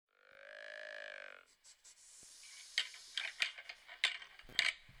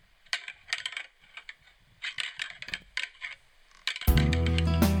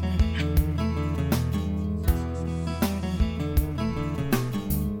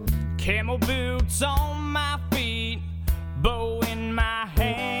Camel boots on my feet, bow in my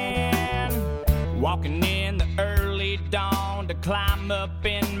hand, walking in the early dawn to climb up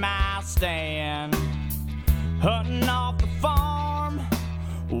in my stand, hunting off the farm,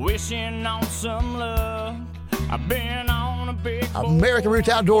 wishing on some luck. I've been on a big American Roots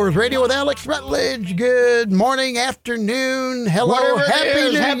Outdoors Radio with Alex Rutledge. Good morning, afternoon, hello, Whatever it happy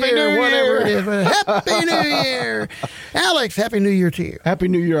is, New Happy Year, New whatever it Year. is. Happy New Year. Alex, Happy New Year to you. Happy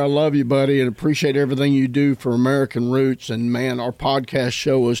New Year. I love you, buddy, and appreciate everything you do for American Roots. And, man, our podcast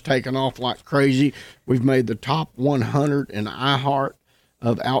show has taken off like crazy. We've made the top 100 in iHeart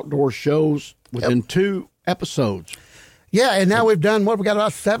of outdoor shows within 2 episodes. Yeah, and now we've done, we got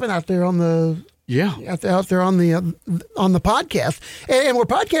about 7 out there on the... Yeah. Out there on the podcast, and we're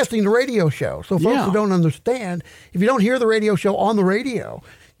podcasting the radio show. So folks who don't understand, if you don't hear the radio show on the radio,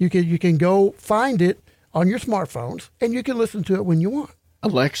 you can go find it on your smartphones, and you can listen to it when you want.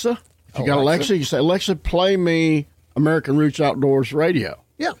 Alexa, if you got Alexa, you say, Alexa, play me American Roots Outdoors Radio.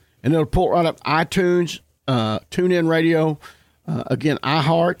 Yeah, and it'll pull right up iTunes, TuneIn Radio, again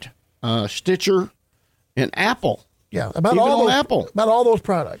iHeart, Stitcher, and Apple. Yeah, about Even all on those, Apple. about all those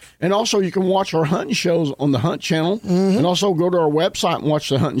products. And also, you can watch our hunting shows on the Hunt Channel, and also go to our website and watch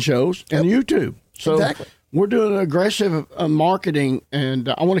the hunting shows and YouTube. So Exactly. we're doing aggressive marketing, and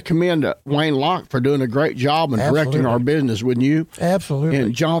I want to commend Wayne Locke for doing a great job in directing our business, wouldn't you? Absolutely.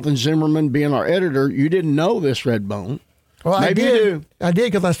 And Jonathan Zimmerman being our editor. You didn't know this, Redbone. Well, Maybe I did. you do. I did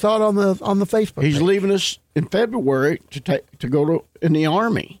because I saw it on the Facebook. He's page. leaving us in February to go in the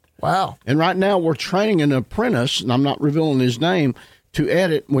Army. Wow. And right now we're training an apprentice, and I'm not revealing his name, to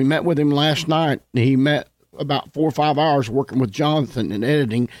edit. We met with him last night. He met about 4 or 5 hours working with Jonathan and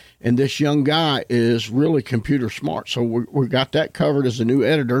editing, and this young guy is really computer smart. So we got that covered as a new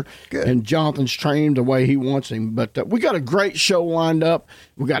editor. Good. And Jonathan's trained the way he wants him. But we got a great show lined up.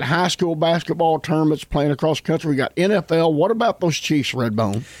 We got high school basketball tournaments playing across country. We got NFL. What about those Chiefs,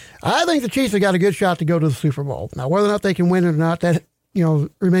 Redbone? I think the Chiefs have got a good shot to go to the Super Bowl. Now, whether or not they can win it or not, that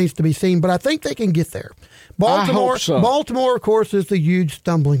remains to be seen. But I think they can get there. Baltimore, I hope so. Baltimore, of course, is the huge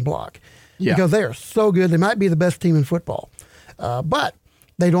stumbling block because they are so good. They might be the best team in football, but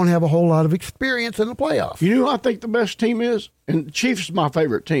they don't have a whole lot of experience in the playoffs. You know who I think the best team is? And the Chiefs is my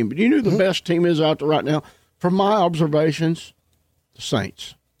favorite team. But you know who the best team is out there right now? From my observations, the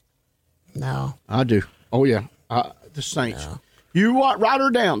Saints. No. I do. Oh, yeah. The Saints. No. You write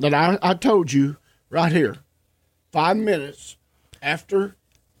her down that I told you right here. 5 minutes after.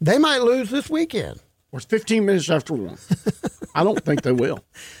 They might lose this weekend. Or 15 minutes after 1. I don't think they will.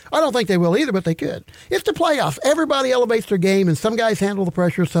 I don't think they will either, but they could. It's the playoffs. Everybody elevates their game, and some guys handle the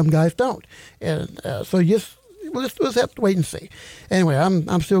pressure, some guys don't. And so we'll just have to wait and see. Anyway,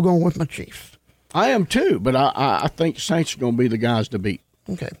 I'm still going with my Chiefs. I am too, but I think Saints are going to be the guys to beat.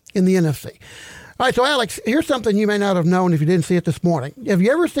 Okay, in the NFC. All right, so Alex, here's something you may not have known if you didn't see it this morning. Have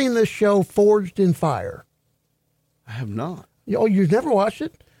you ever seen this show, Forged in Fire? I have not. Oh, you've never watched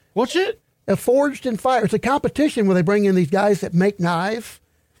it? What's it? Forged in Fire. It's a competition where they bring in these guys that make knives.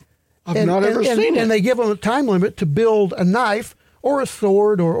 I've not ever seen it. And they give them a time limit to build a knife or a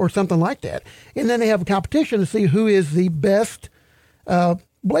sword or something like that. And then they have a competition to see who is the best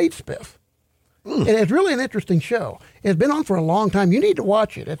bladesmith. And it's really an interesting show. It's been on for a long time. You need to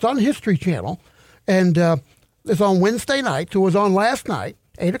watch it. It's on History Channel. And it's on Wednesday night. So it was on last night,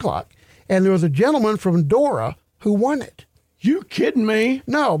 8 o'clock. And there was a gentleman from Dora who won it. You kidding me?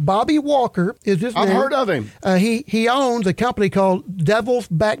 No, Bobby Walker is his name. I've heard of him. He owns a company called Devil's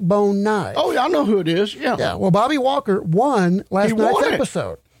Backbone Knives. Oh, yeah, I know who it is. Yeah. Yeah. Well, Bobby Walker won last night's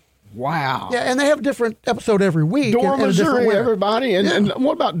episode. Wow. Yeah, and they have a different episode every week. Dora, and a different Missouri, winner. everybody. And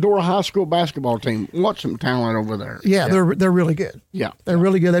what about Dora High School basketball team? What's some talent over there? Yeah, they're really good. Yeah. They're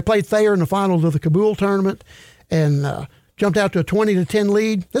really good. They played Thayer in the finals of the Kabul tournament and jumped out to a 20-10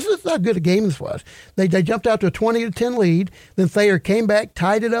 lead. This is how good a game this was. They jumped out to a 20-10 lead. Then Thayer came back,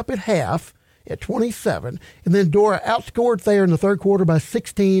 tied it up at half at 27. And then Dora outscored Thayer in the third quarter by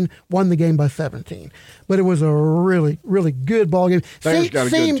 16, won the game by 17. But it was a really, really good ball game. Thayer's got a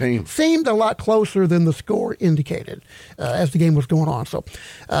good team. Seemed a lot closer than the score indicated as the game was going on. So,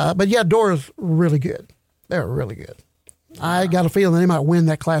 but yeah, Dora's really good. They're really good. I got a feeling they might win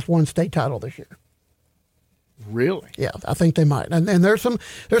that Class 1 state title this year. Really? Yeah, I think they might. And there's some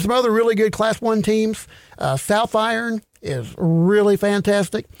other really good Class 1 teams. South Iron is really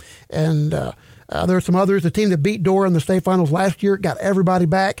fantastic. And there's some others. The team that beat Dora in the state finals last year got everybody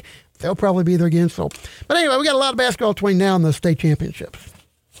back. They'll probably be there again. So, but anyway, we got a lot of basketball between now and the state championships.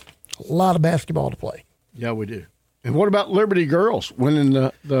 A lot of basketball to play. Yeah, we do. And what about Liberty Girls winning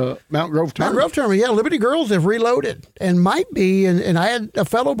the Mount Grove tournament? Mount Grove tournament, yeah. Liberty Girls have reloaded and might be, and I had a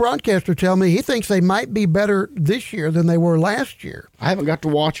fellow broadcaster tell me he thinks they might be better this year than they were last year. I haven't got to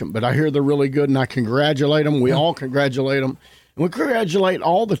watch them, but I hear they're really good, and I congratulate them. We all congratulate them. And we congratulate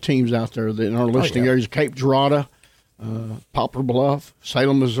all the teams out there that in our listening areas, Cape Girardeau, Poplar Bluff,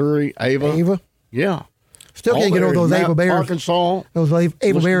 Salem, Missouri, Ava. Yeah. Still can't get over those Ava Bears. Arkansas. Those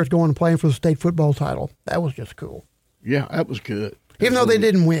Ava Bears going and playing for the state football title. That was just cool. Yeah, that was good. Even though they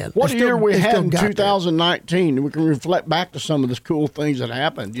didn't win. What a year we had in 2019. We can reflect back to some of the cool things that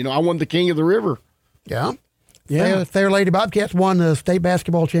happened. You know, I won the King of the River. Yeah. Yeah. Thayer Lady Bobcats won the state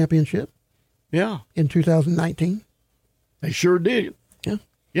basketball championship. Yeah. In 2019. They sure did. Yeah.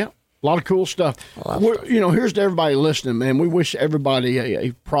 Yeah. A lot of cool stuff. You know, here's to everybody listening, man. We wish everybody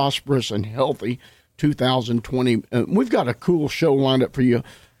a prosperous and healthy 2020. We've got a cool show lined up for you.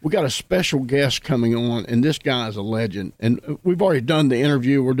 We got a special guest coming on, and this guy is a legend. And we've already done the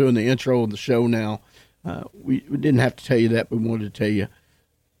interview. We're doing the intro of the show now. We didn't have to tell you that, but we wanted to tell you.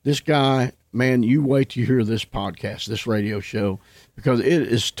 This guy, man, you wait till you hear this podcast, this radio show, because it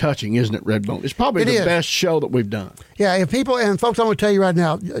is touching, isn't it, Redbone? It's probably the best show that we've done. Yeah, if people, and folks, I'm going to tell you right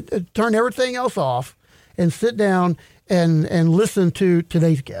now, turn everything else off and sit down and listen to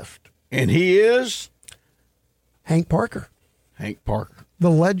today's guest. And he is? Hank Parker. Hank Parker. The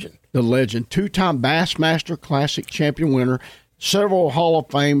legend. The legend. Two-time Bassmaster Classic champion winner. Several Hall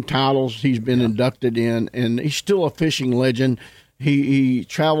of Fame titles he's been inducted in, and he's still a fishing legend. He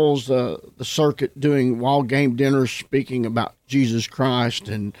travels the circuit doing wild game dinners, speaking about Jesus Christ,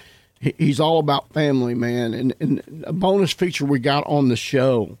 and he's all about family, man. And a bonus feature we got on the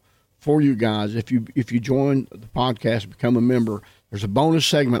show for you guys, if you join the podcast, become a member, there's a bonus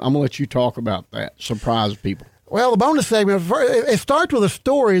segment. I'm going to let you talk about that. Surprise people. Well, the bonus segment, it starts with a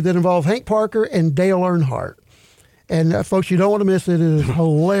story that involves Hank Parker and Dale Earnhardt. And, folks, you don't want to miss it. It is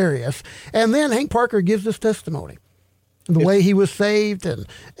hilarious. And then Hank Parker gives this testimony, the way he was saved and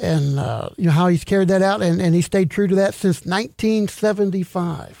you know, how he's carried that out. And he stayed true to that since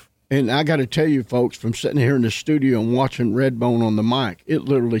 1975. And I got to tell you, folks, from sitting here in the studio and watching Redbone on the mic, it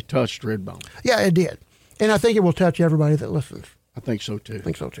literally touched Redbone. Yeah, it did. And I think it will touch everybody that listens. I think so, too.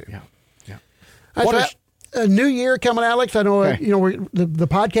 Yeah. Yeah. A new year coming, Alex. I know, you know, the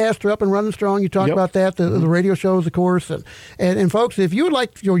podcasts are up and running strong. You talked about that, the radio shows, of course. And folks, if you would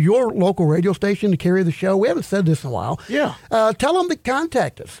like your local radio station to carry the show, we haven't said this in a while. Yeah. Tell them to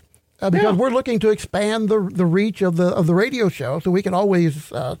contact us. Because we're looking to expand the reach of the radio show, so we can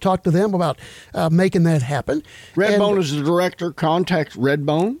always talk to them about making that happen. Redbone is the director. Contact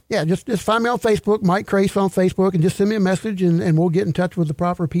Redbone. Yeah, just find me on Facebook, Mike Crace on Facebook, and just send me a message, and we'll get in touch with the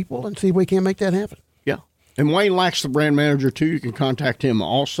proper people and see if we can make that happen. Yeah. And Wayne Lack's the brand manager, too. You can contact him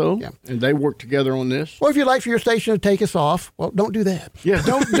also. Yeah. And they work together on this. Or if you'd like for your station to take us off, well, don't do that. Yeah,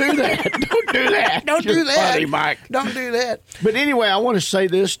 don't do that. Don't do that. Don't do that. Funny, Mike. Don't do that. But anyway, I want to say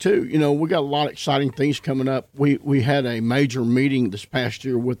this, too. You know, we got a lot of exciting things coming up. We had a major meeting this past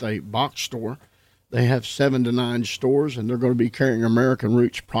year with a box store. They have 7 to 9 stores, and they're going to be carrying American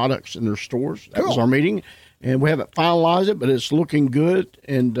Roots products in their stores. That was our meeting. And we haven't finalized it, but it's looking good.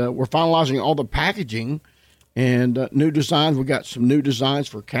 And we're finalizing all the packaging and new designs. We got some new designs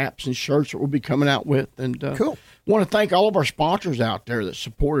for caps and shirts that we'll be coming out with. And cool. Want to thank all of our sponsors out there that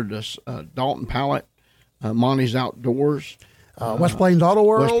supported us. Dalton Pallet, Monty's Outdoors, West Plains Auto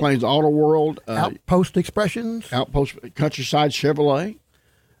World, West Plains Auto World, Outpost Expressions, Outpost Countryside Chevrolet.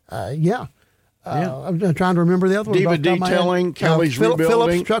 I'm trying to remember the other one. Diva Detailing, Kelly's Rebuilding.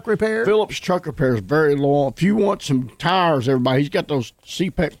 Phillips Truck Repair. Phillips Truck Repair is very loyal. If you want some tires, everybody, he's got those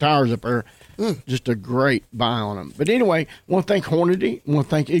CPEC tires up there. Just a great buy on them. But anyway, I want to thank Hornady. I want to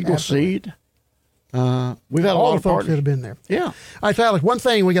thank Eagle Seed. We've had all a lot the of folks partners that have been there. Yeah. All right, so Alex, one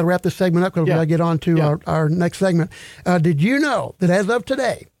thing, we got to wrap this segment up because we got to get on to our next segment. Did you know that as of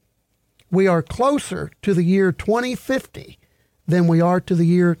today, we are closer to the year 2050 than we are to the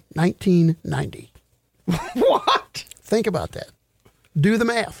year 1990? What? Think about that. Do the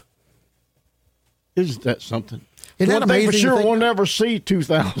math. Isn't that something? Isn't that amazing? For sure, we'll never see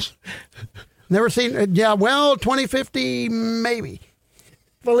 2000. Never seen it. Yeah, well, 2050, maybe.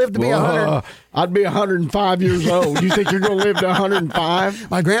 If I live to be 100. I'd be 105 years old. You think you're going to live to 105?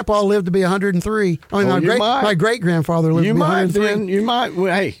 My grandpa lived to be 103. I mean, my great-grandfather lived to be 103. You might.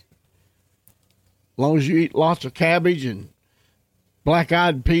 Well, hey, as long as you eat lots of cabbage and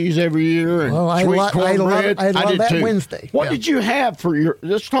black-eyed peas every year and sweet cornbread. I did that too. Wednesday. What did you have for your?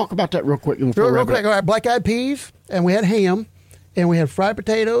 Let's talk about that real quick. Real quick. All right, black-eyed peas, and we had ham, and we had fried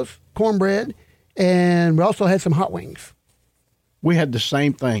potatoes, cornbread, and we also had some hot wings. We had the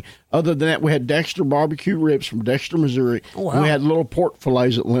same thing. Other than that, we had Dexter barbecue ribs from Dexter, Missouri. Oh, wow. We had little pork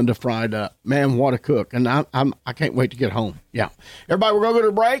fillets that Linda fried up. Man, what a cook. And I can't wait to get home. Yeah. Everybody, we're going to go to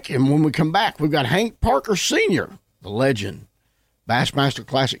a break. And when we come back, we've got Hank Parker Sr., the legend, Bassmaster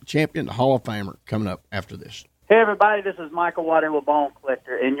Classic champion, the Hall of Famer, coming up after this. Hey, everybody, this is Michael Waterville Bone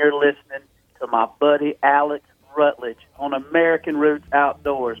Collector, and you're listening to my buddy Alex Rutledge on American Roots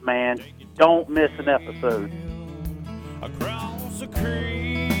Outdoors, man. Don't miss an episode. Across the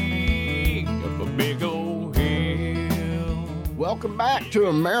creek up a big old hill. Welcome back to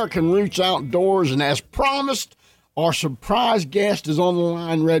American Roots Outdoors, and as promised, our surprise guest is on the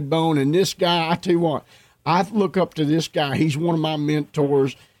line, Redbone, and this guy, I tell you what, I look up to this guy. He's one of my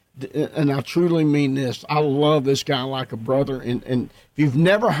mentors, and I truly mean this. I love this guy like a brother, and if you've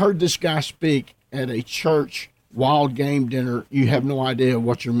never heard this guy speak at a church wild game dinner, you have no idea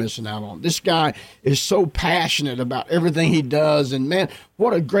what you're missing out on. This guy is so passionate about everything he does, and man,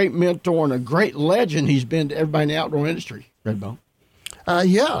 what a great mentor and a great legend he's been to everybody in the outdoor industry. Redbone.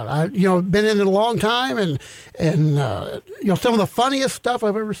 Been in it a long time, and some of the funniest stuff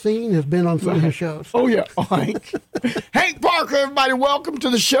I've ever seen has been on some of his shows. Oh yeah, Hank. Hank Parker, everybody, welcome to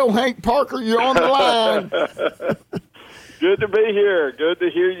the show. Hank Parker, you're on the line. Good to be here. Good to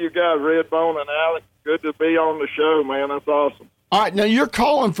hear you guys, Redbone and Alex. Good to be on the show, man. That's awesome. All right, now you're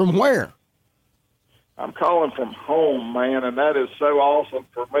calling from where? I'm calling from home, man, and that is so awesome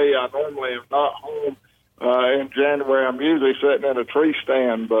for me. I normally am not home in January. I'm usually sitting in a tree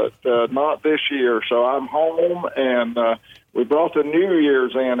stand, but not this year. So I'm home, and we brought the New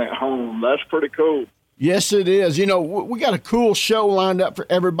Year's in at home. That's pretty cool. Yes, it is. You know, we got a cool show lined up for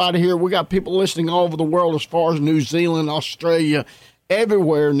everybody here. We got people listening all over the world as far as New Zealand, Australia,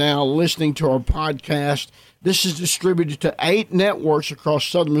 everywhere now listening to our podcast. This is distributed to 8 networks across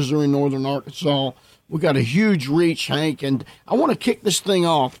southern Missouri, northern Arkansas. We got a huge reach, Hank, and I want to kick this thing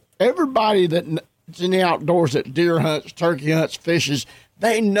off. Everybody that's in the outdoors that deer hunts, turkey hunts, fishes,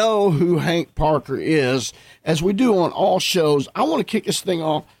 they know who Hank Parker is. As we do on all shows, I want to kick this thing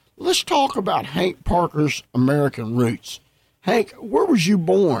off. Let's talk about Hank Parker's American roots. Hank, where was you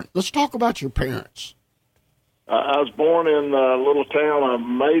born? Let's talk about your parents. I was born in a little town of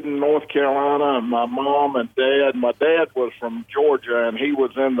Maiden, North Carolina, and my mom and dad. My dad was from Georgia, and he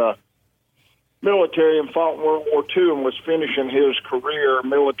was in the military and fought in World War II and was finishing his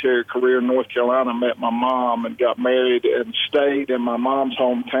military career in North Carolina. Met my mom and got married and stayed in my mom's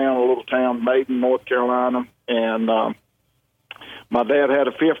hometown, a little town, Maiden, North Carolina. And my dad had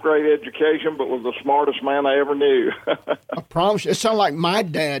a 5th grade education, but was the smartest man I ever knew. I promise you, it sounded like my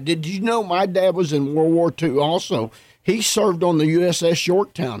dad. Did you know my dad was in World War II also? He served on the USS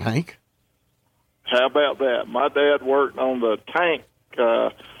Yorktown, Hank. How about that? My dad worked on the tank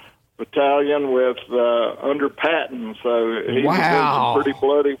battalion with under Patton, so he was in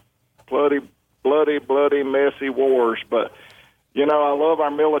some pretty bloody, messy wars. But you know, I love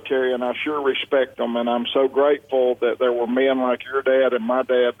our military, and I sure respect them, and I'm so grateful that there were men like your dad and my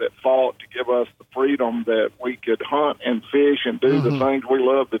dad that fought to give us the freedom that we could hunt and fish and do the things we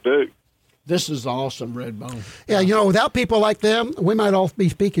love to do. This is awesome, Redbone. Yeah, without people like them, we might all be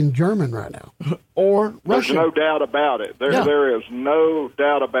speaking German right now. Or Russian. There's no doubt about it. There is no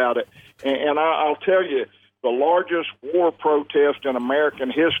doubt about it. And I'll tell you, the largest war protest in American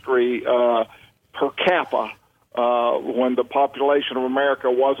history per capita, when the population of America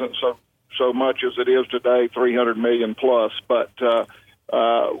wasn't so much as it is today, 300 million plus, but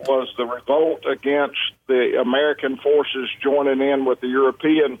was the revolt against the American forces joining in with the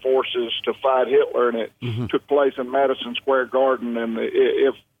European forces to fight Hitler, and it took place in Madison Square Garden. And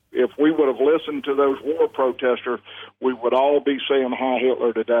if we would have listened to those war protesters, we would all be saying "Hi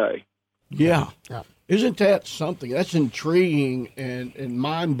Hitler" today. Yeah. Isn't that something? That's intriguing and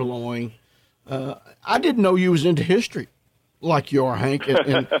mind-blowing. I didn't know you was into history like you are, Hank.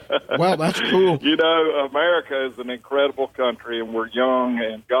 And wow, that's cool. You know, America is an incredible country, and we're young,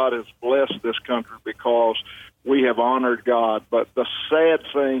 and God has blessed this country because we have honored God. But the sad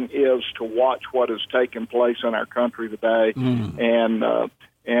thing is to watch what has taken place in our country today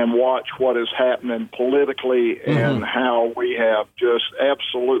and watch what is happening politically and how we have just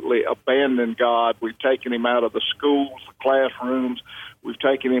absolutely abandoned God. We've taken him out of the schools, the classrooms. We've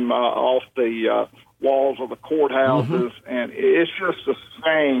taken him off the walls of the courthouses, and it's just a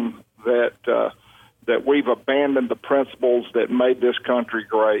shame that we've abandoned the principles that made this country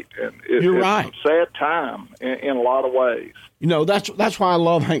great. And You're right. It's a sad time in a lot of ways. You know, that's why I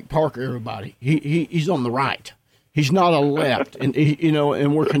love Hank Parker. Everybody, he's on the right. He's not a left, and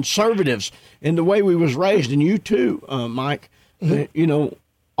and we're conservatives in the way we was raised, and you too, Mike.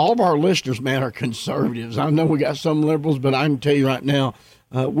 all of our listeners, man, are conservatives. I know we got some liberals, but I can tell you right now,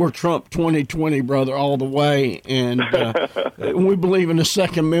 we're Trump 2020, brother, all the way. And we believe in the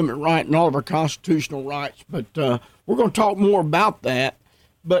Second Amendment right and all of our constitutional rights. But we're going to talk more about that.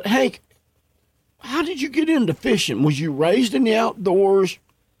 But, Hank, how did you get into fishing? Was you raised in the outdoors?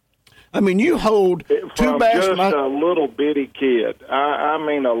 I mean, you hold two bass. From just a little bitty kid. I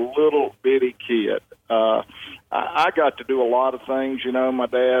mean, a little bitty kid. I got to do a lot of things. You know, my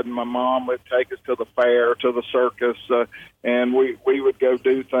dad and my mom would take us to the fair, to the circus, and we would go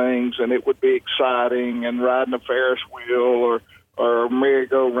do things, and it would be exciting, and riding a Ferris wheel or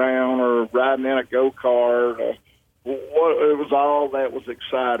merry-go-round or riding in a go-kart. It was all that was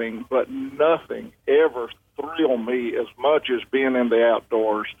exciting, but nothing ever thrilled me as much as being in the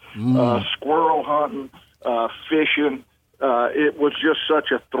outdoors. Squirrel hunting, fishing, it was just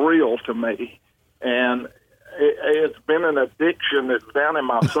such a thrill to me. And it's been an addiction that's down in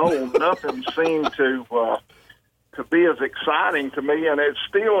my soul. Nothing seemed to be as exciting to me. And it's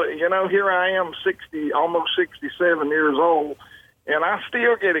still, you know, here I am, almost 67 years old, and I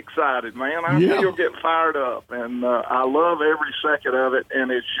still get excited, man. I still get fired up, and I love every second of it. And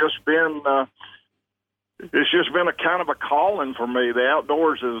it's just been a kind of a calling for me. The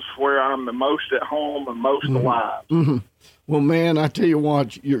outdoors is where I'm the most at home and most alive. Mm-hmm. Well, man, I tell you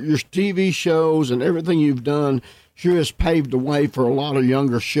what, your TV shows and everything you've done sure has paved the way for a lot of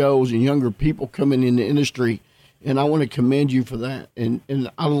younger shows and younger people coming in the industry, and I want to commend you for that. And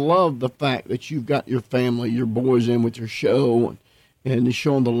I love the fact that you've got your family, your boys in with your show, and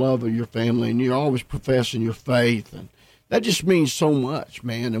showing the love of your family, and you're always professing your faith, and that just means so much,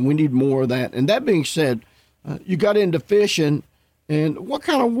 man, and we need more of that. And that being said, you got into fishing, and what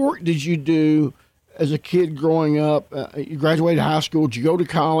kind of work did you do as a kid growing up? You graduated high school, did you go to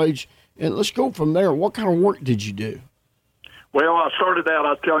college? And let's go from there. What kind of work did you do? Well, I started out,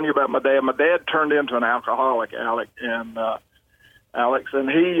 I was telling you about my dad. My dad turned into an alcoholic, Alex, and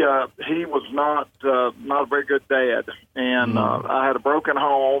he was not a very good dad. And I had a broken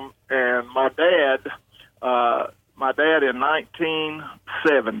home, and my dad in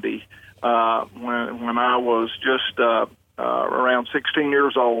 1970, when I was just around 16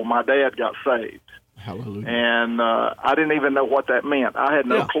 years old, my dad got saved. Hallelujah. And I didn't even know what that meant. I had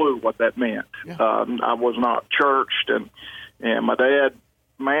no clue what that meant. Yeah. I was not churched, and my dad,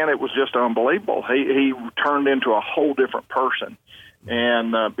 man, it was just unbelievable. He turned into a whole different person,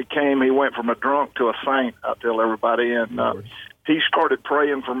 and he went from a drunk to a saint, I tell everybody. And he started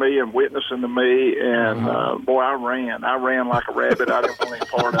praying for me and witnessing to me, and boy, I ran like a rabbit. I didn't want any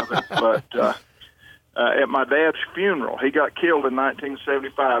part of it. But at my dad's funeral, he got killed in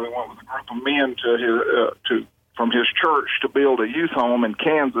 1975. He went with a group of men from his church to build a youth home in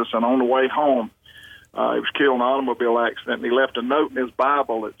Kansas, and on the way home, he was killed in an automobile accident, and he left a note in his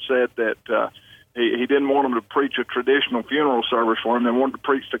Bible that said that he didn't want him to preach a traditional funeral service for him. They wanted to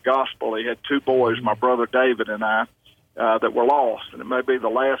preach the gospel. He had two boys, my brother David and I, that were lost, and it may be the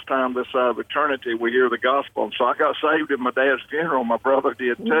last time this side of eternity we hear the gospel. And so I got saved at my dad's funeral. My brother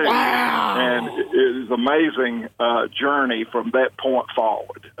did too. Wow. And it was an amazing journey from that point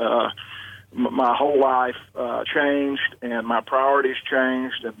forward. My whole life changed, and my priorities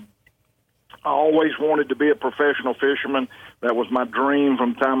changed, and I always wanted to be a professional fisherman. That was my dream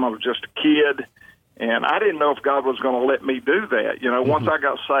from the time I was just a kid. And I didn't know if God was going to let me do that, you know, once I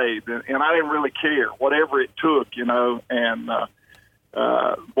got saved. And I didn't really care, whatever it took, you know. And,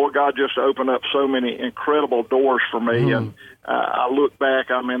 boy, God just opened up so many incredible doors for me. And I look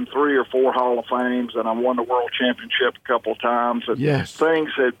back, I'm in 3 or 4 Hall of Fames, and I won the World Championship a couple of times. And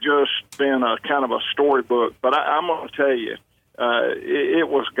things have just been a kind of a storybook. But I'm going to tell you, it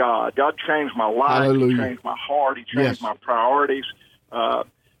was God. God changed my life. Hallelujah. He changed my heart. He changed my priorities.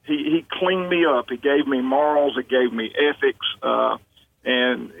 He cleaned me up. He gave me morals. He gave me ethics,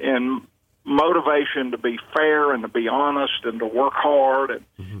 and motivation to be fair and to be honest and to work hard,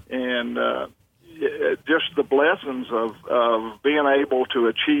 and just the blessings of being able to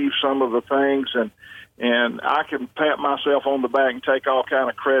achieve some of the things. And I can pat myself on the back and take all kind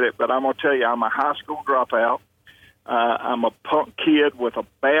of credit, but I'm going to tell you, I'm a high school dropout. I'm a punk kid with a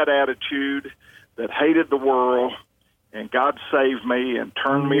bad attitude that hated the world. And God saved me and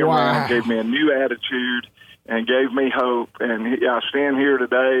turned me around, gave me a new attitude, and gave me hope. And I stand here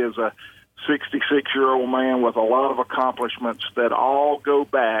today as a 66-year-old man with a lot of accomplishments that all go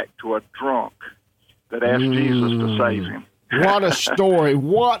back to a drunk that asked Jesus to save him. What a story.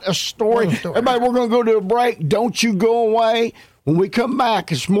 What a story. Everybody, we're going to go to a break. Don't you go away. When we come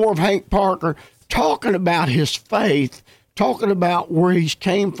back, it's more of Hank Parker talking about his faith, talking about where he's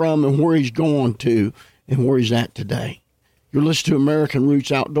came from and where he's going to and where he's at today. You're listening to American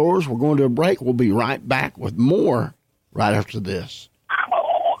Roots Outdoors. We're going to a break. We'll be right back with more right after this.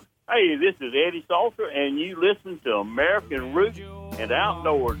 Hey, this is Eddie Salter, and you listen to American Roots and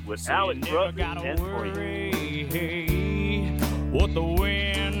Outdoors with Alex Rutledge and friends. What the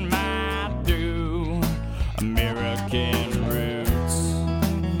wind might do, American Roots.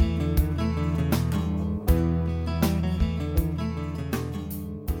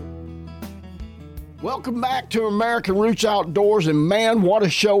 Welcome back to American Roots Outdoors, and man, what a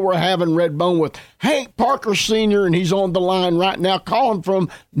show we're having, Redbone, with Hank Parker Sr., and he's on the line right now, calling from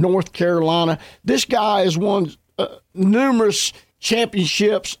North Carolina. This guy has won numerous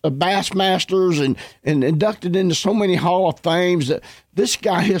championships of Bassmasters and inducted into so many Hall of Fames. That this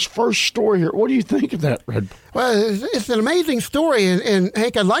guy, his first story here, what do you think of that, Red? Well, it's an amazing story, and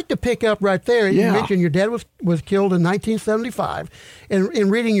Hank, I'd like to pick up right there. Yeah. You mentioned your dad was killed in 1975, and in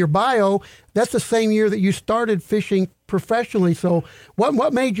reading your bio, that's the same year that you started fishing professionally. So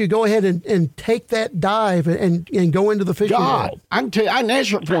what made you go ahead and take that dive and go into the fishing God, world? I can tell you, I can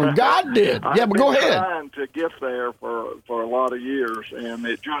answer it for him. God did. Yeah, but go ahead. I've been trying to get there for a lot of years, and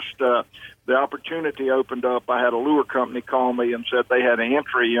it just the opportunity opened up. I had a lure company call me and said they had an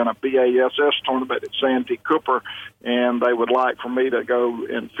entry in a BASS tournament at Santee Cooper, and they would like for me to go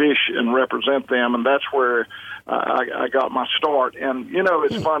and fish and represent them, and that's where I got my start. And you know,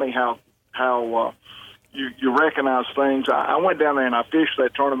 it's funny how you recognize things. I went down there and I fished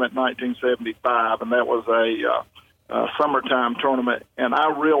that tournament in 1975, and that was a summertime tournament, and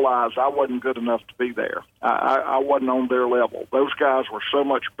I realized I wasn't good enough to be there. I wasn't on their level. Those guys were so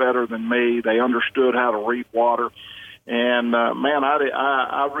much better than me. They understood how to read water, and man,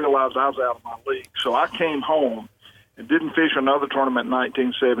 I realized I was out of my league. So I came home and didn't fish another tournament in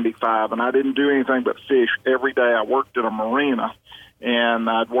 1975, and I didn't do anything but fish every day. I worked at a marina, and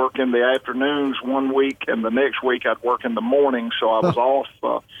I'd work in the afternoons one week, and the next week I'd work in the morning. So I was off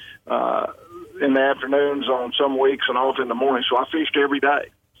in the afternoons on some weeks and off in the morning. So I fished every day.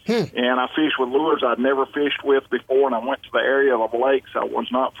 And I fished with lures I'd never fished with before, and I went to the area of lakes I was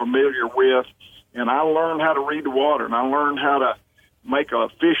not familiar with, and I learned how to read the water, and I learned how to make a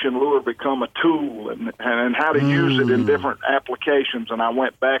fishing lure become a tool and how to use it in different applications. And I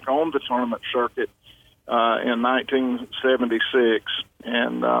went back on the tournament circuit in 1976,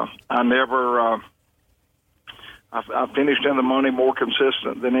 and I never I finished in the money more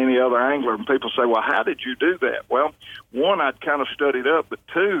consistent than any other angler. And people say, well, how did you do that? Well, one, I'd kind of studied up, but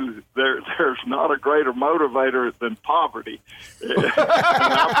two, there's not a greater motivator than poverty. And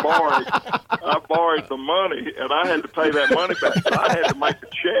I borrowed the money, and I had to pay that money back. So I had to make a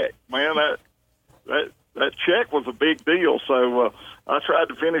check. Man, that check was a big deal. So I tried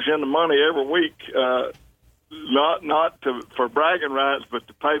to finish in the money every week, not for bragging rights, but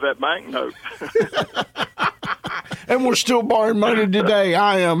to pay that bank note. And we're still borrowing money today.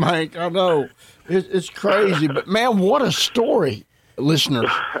 I am, Hank. I know. It's crazy. But, man, what a story,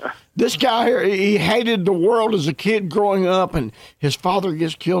 listeners. This guy here, he hated the world as a kid growing up, and his father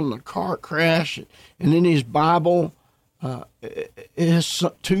gets killed in a car crash. And in his Bible, his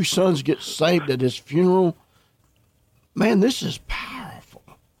two sons get saved at his funeral. Man, this is powerful.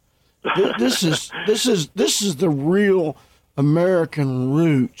 This is the real American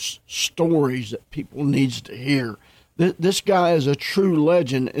Roots stories that people needs to hear. This guy is a true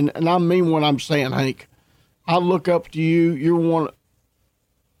legend, and I mean what I'm saying, Hank. I look up to you. You're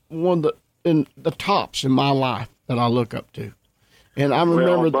one of the tops in my life that I look up to. And I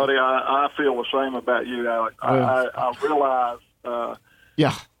remember, well, buddy, I feel the same about you, Alex. I realize,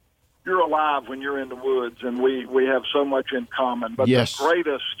 yeah, you're alive when you're in the woods, and we have so much in common. But yes, the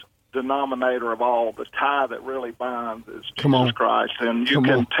greatest denominator of all, the tie that really binds, is Jesus Christ. And you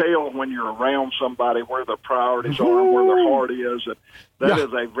can tell when you're around somebody where their priorities are and where their heart is. That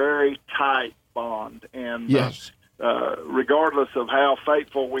is a very tight bond. And regardless of how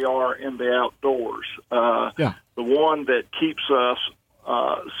faithful we are in the outdoors, the one that keeps us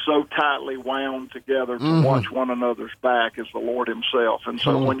so tightly wound together to watch one another's back is the Lord himself. And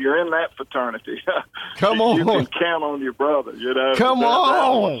so when you're in that fraternity, you can count on your brother, you know. That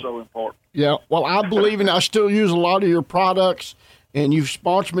was so important. Yeah, well, I believe in I still use a lot of your products, and you've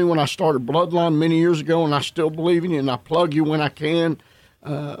sponsored me when I started Bloodline many years ago, and I still believe in you, and I plug you when I can.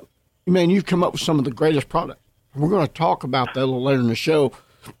 Man, you've come up with some of the greatest products. We're going to talk about that a little later in the show.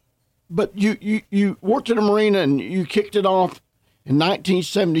 But you worked at a marina, and you kicked it off in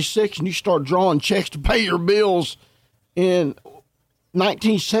 1976, and you started drawing checks to pay your bills. In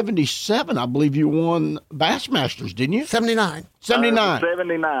 1977, I believe you won Bassmasters, didn't you? 79. 79.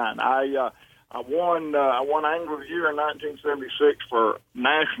 79. I won Angler of the Year in 1976 for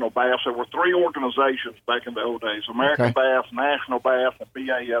National Bass. There were 3 organizations back in the old days: American Bass, National Bass, and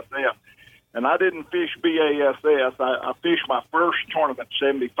BASF. And I didn't fish BASF. I fished my first tournament,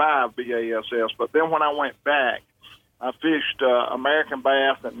 75 BASF. But then when I went back, I fished American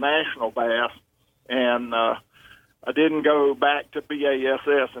Bass and National Bass, and I didn't go back to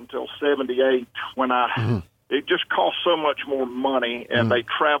BASF until 78 when it just cost so much more money, and they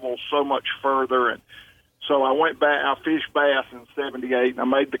travel so much further. And so I went back. I fished bass in 78, and I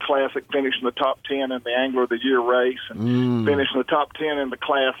made the Classic, finished in the top 10 in the Angler of the Year race, and finished in the top 10 in the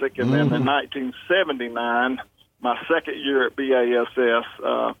Classic. And then in 1979, my second year at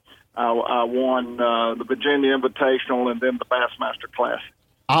BASF, I won the Virginia Invitational and then the Bassmaster Classic.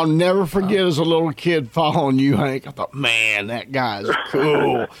 I'll never forget as a little kid following you, Hank. I thought, man, that guy is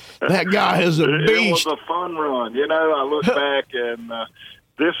cool. That guy is a beast. It was a fun run. You know, I look back, and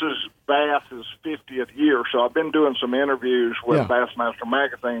this is Bass's 50th year, so I've been doing some interviews with Bassmaster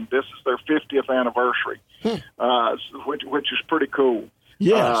Magazine. This is their 50th anniversary, which is pretty cool.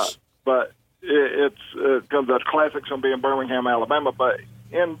 Yes. But it's the Classic's going to be in Birmingham, Alabama. But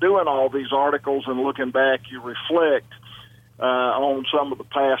in doing all these articles and looking back, you reflect on some of the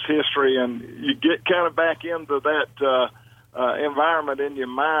past history, and you get kind of back into that environment in your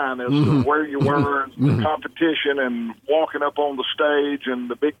mind as to where you were, and the competition, and walking up on the stage, and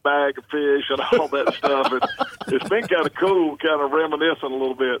the big bag of fish, and all that stuff. It's been kind of cool, kind of reminiscing a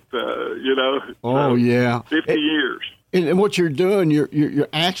little bit, you know. Oh, yeah. 50 years. And what you're doing, you're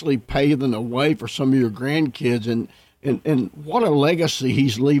actually paving the way for some of your grandkids, and what a legacy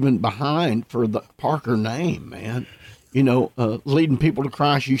he's leaving behind for the Parker name, man. You know, leading people to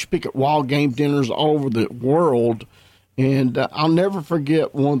Christ. You speak at wild game dinners all over the world. And I'll never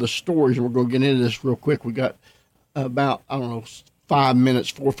forget one of the stories, and we're going to get into this real quick. We got about, 4 or 5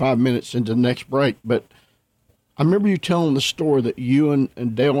 minutes into the next break. But I remember you telling the story that you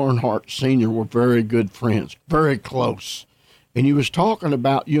and Dale Earnhardt Sr. were very good friends, very close. And you was talking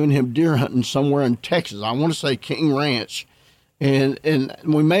about you and him deer hunting somewhere in Texas. I want to say King Ranch. And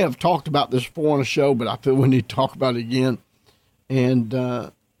we may have talked about this before on a show, but I feel we need to talk about it again. And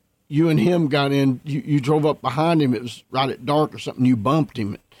you and him got in, you drove up behind him. It was right at dark or something. You bumped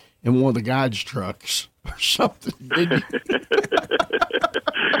him in one of the guide's trucks or something, didn't you?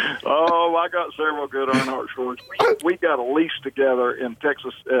 Oh, I got several good Earnhardt stories. We got a lease together in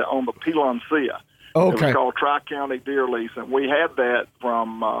Texas on the Piloncilla. Okay. It was called Tri-County Deer Lease, and we had that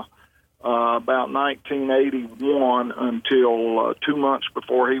from about 1981 until 2 months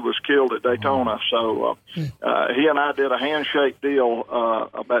before he was killed at Daytona. So he and I did a handshake deal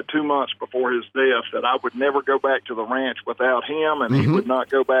about 2 months before his death that I would never go back to the ranch without him, and he would not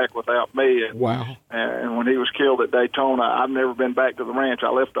go back without me. Wow. And when he was killed at Daytona, I've never been back to the ranch.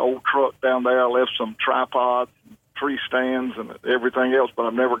 I left the old truck down there. I left some tripods, tree stands, and everything else, but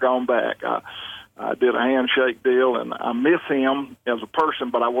I've never gone back. I did a handshake deal, and I miss him as a person,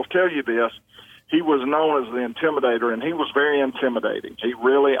 but I will tell you this. He was known as the Intimidator, and he was very intimidating. He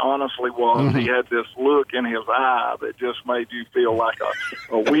really honestly was. He had this look in his eye that just made you feel like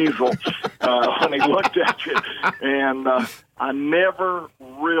a weasel when he looked at you. And I never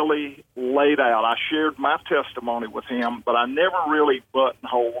really laid out. I shared my testimony with him, but I never really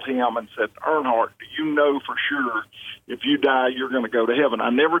buttonholed him and said, Earnhardt, do you know for sure if you die, you're going to go to heaven?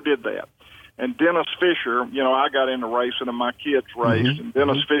 I never did that. And Dennis Fisher, you know, I got into racing and my kids raced, and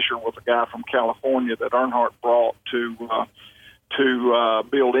Dennis Fisher was a guy from California that Earnhardt brought to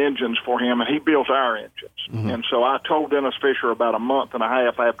build engines for him, and he built our engines. And so I told Dennis Fisher about a month and a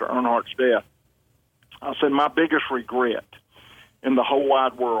half after Earnhardt's death, I said, my biggest regret in the whole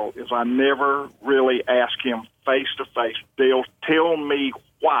wide world is I never really asked him face to face, Dale, tell me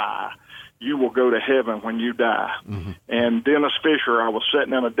why you will go to heaven when you die. And Dennis Fisher, I was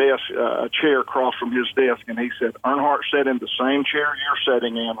sitting in a chair across from his desk, and he said, Earnhardt sat in the same chair you're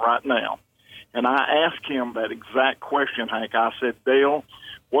sitting in right now. And I asked him that exact question, Hank. I said, Dale,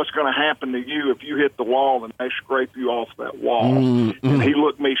 what's going to happen to you if you hit the wall and they scrape you off that wall? And he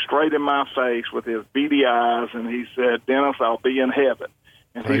looked me straight in my face with his beady eyes, and he said, Dennis, I'll be in heaven.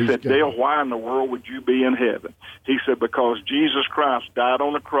 And he said, Dale, why in the world would you be in heaven? He said, because Jesus Christ died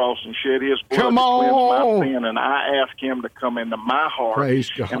on the cross and shed his blood to cleanse my sin, and I asked him to come into my heart. Praise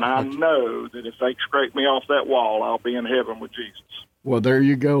God. And I know that if they scrape me off that wall, I'll be in heaven with Jesus. Well, there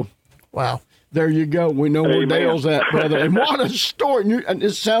you go. Wow. There you go. We know where Amen. Dale's at, brother. And what a story. And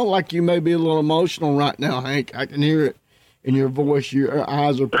it sounds like you may be a little emotional right now, Hank. I can hear it and your voice, your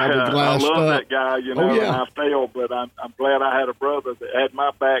eyes are probably glassed up. I love that guy, you know, yeah. and I failed, but I'm glad I had a brother that had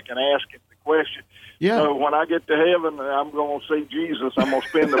my back and asked him the question. Yeah. So when I get to heaven, I'm going to see Jesus. I'm going to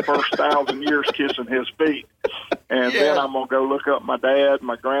spend the first 1,000 years kissing his feet. And then I'm going to go look up my dad,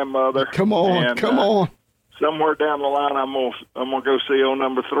 my grandmother. Come on. Somewhere down the line, I'm gonna go see old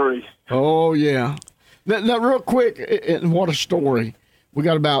number 3. Oh, yeah. Now, real quick, and what a story. We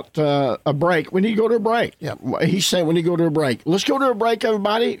got about a break. We need to go to a break. Yep. He's saying we need to go to a break. Let's go to a break,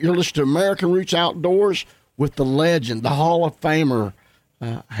 everybody. You're listening to American Roots Outdoors with the legend, the Hall of Famer,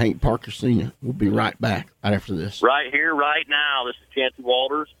 Hank Parker Sr. We'll be right back right after this. Right here, right now, this is Chancey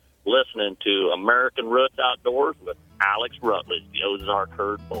Walters listening to American Roots Outdoors with Alex Rutledge, the Ozark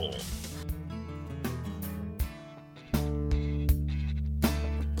Herd Bull.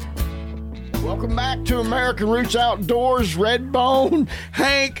 Welcome back to American Roots Outdoors, Redbone.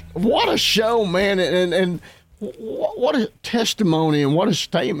 Hank, what a show, man, and what a testimony and what a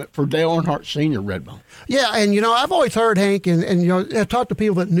statement for Dale Earnhardt Sr., Redbone. Yeah, and, I've always heard Hank, and I've talked to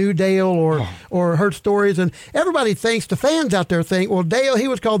people that knew Dale or heard stories, and everybody thinks, the fans out there think, well, Dale, he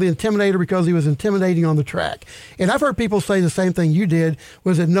was called the Intimidator because he was intimidating on the track. And I've heard people say the same thing you did,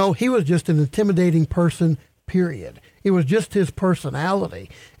 was that, no, he was just an intimidating person, period. It was just his personality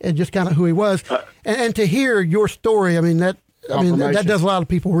and just kind of who he was. And to hear your story, that does a lot of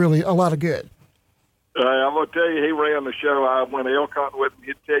people really a lot of good. I'm going to tell you, he ran the show. I went to elk hunting with him.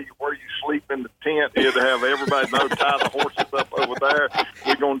 He'd tell you where you sleep in the tent. He'd have everybody know, tie the horses up over there.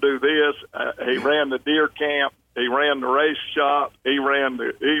 We're going to do this. He ran the deer camp. He ran the race shop. He ran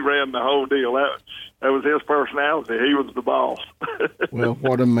the whole deal. That was his personality. He was the boss. Well,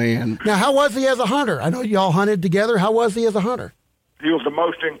 what a man. Now, how was he as a hunter? I know y'all hunted together. How was he as a hunter? He was the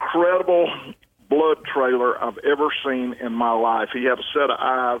most incredible blood trailer I've ever seen in my life. He had a set of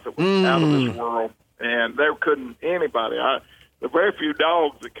eyes that was out of this world, and there couldn't anybody. The very few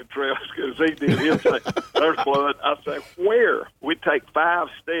dogs that could trail as good as he did. He'd say, "There's blood." I'd say, "Where?" We'd take 5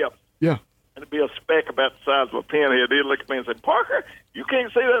 steps. Yeah. And it'd be a speck about the size of a pinhead. He'd look at me and say, "Parker, you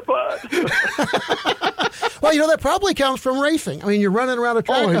can't see that blood." Well, that probably comes from racing. You're running around a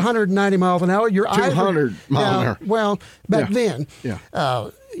track 190 miles an hour. Your 200 miles an hour. Well, back then. Yeah.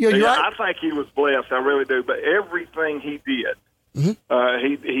 I think he was blessed. I really do. But everything he did,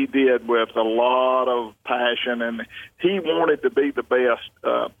 he did with a lot of passion, and he wanted to be the best.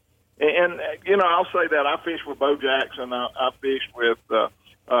 I'll say that I fished with Bo Jackson. I fished with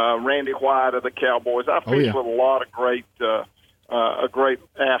Randy White of the Cowboys. I fished with a lot of great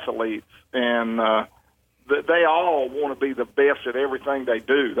athletes, and they all want to be the best at everything they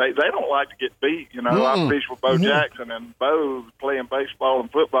do. They don't like to get beat. I fished with Bo Jackson, and Bo was playing baseball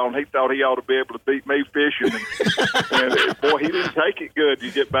and football, and he thought he ought to be able to beat me fishing. And boy, he didn't take it good.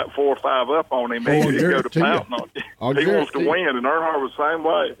 You get about 4 or 5 up on him, he'd go to pouting on you. He wants to win, and Earnhardt was the same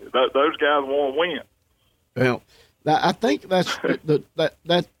way. Those guys want to win. Well, I think that's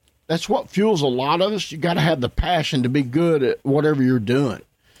what fuels a lot of us. You got to have the passion to be good at whatever you're doing.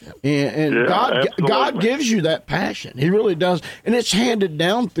 And God gives you that passion. He really does. And it's handed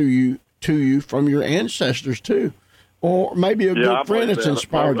down to you from your ancestors too. Or maybe a good friend that's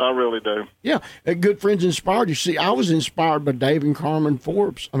inspired you. I really do. Yeah, a good friend's inspired you. See, I was inspired by Dave and Carmen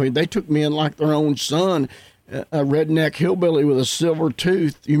Forbes. They took me in like their own son, a redneck hillbilly with a silver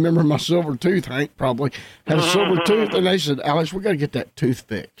tooth. You remember my silver tooth, Hank, probably. Had a silver tooth, and they said, "Alex, we got to get that tooth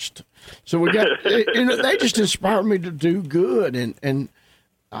fixed." So we got, they just inspired me to do good. And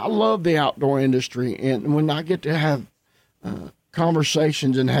I love the outdoor industry, and when I get to have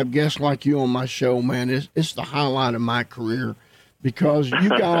conversations and have guests like you on my show, man, it's the highlight of my career because you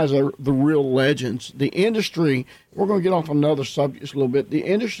guys are the real legends. The industry, we're going to get off another subject just a little bit. The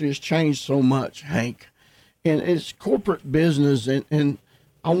industry has changed so much, Hank, and it's corporate business, and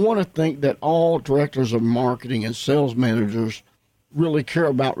I want to think that all directors of marketing and sales managers really care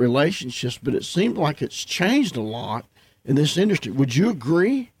about relationships, but it seems like it's changed a lot in this industry. Would you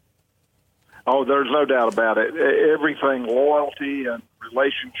agree? Oh, there's no doubt about it. Everything, loyalty and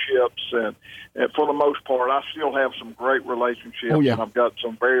relationships, and for the most part, I still have some great relationships. And I've got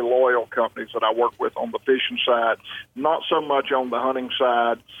some very loyal companies that I work with on the fishing side, not so much on the hunting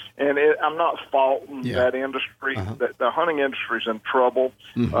side. And I'm not faulting that industry. The hunting industry is in trouble.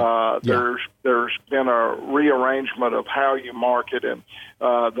 There's been a rearrangement of how you market, and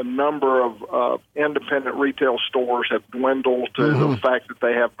the number of independent retail stores have dwindled to the fact that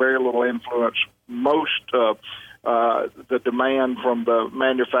they have very little influence. Most the demand from the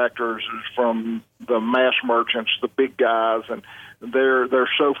manufacturers is from the mass merchants, the big guys, and they're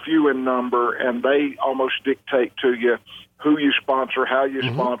so few in number, and they almost dictate to you who you sponsor, how you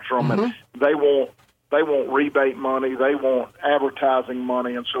sponsor them, and they want they want rebate money, they want advertising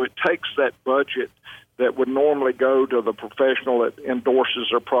money, and so it takes that budget that would normally go to the professional that endorses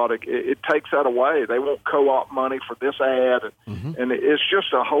their product. It takes that away. They want co-op money for this ad, and it's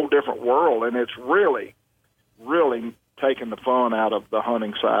just a whole different world, and it's really, really taking the fun out of the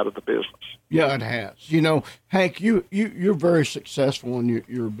hunting side of the business. Yeah, it has. You know, Hank, you're very successful in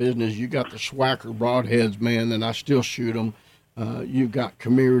your business. You got the Swacker broadheads, man, and I still shoot them. You've got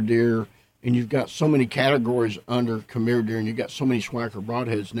Khmer deer, and you've got so many categories under Khmer deer, and you've got so many Swacker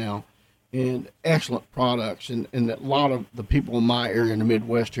broadheads now, and excellent products. And a lot of the people in my area in the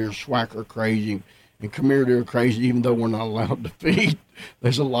Midwest here, Swacker crazy, and Khmer deer crazy, even though we're not allowed to feed.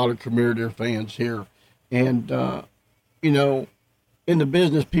 There's a lot of Khmer deer fans here. And, you know, in the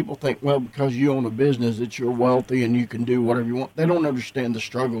business, people think, well, because you own a business that you're wealthy and you can do whatever you want. They don't understand the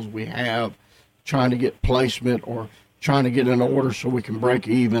struggles we have trying to get placement or trying to get an order so we can break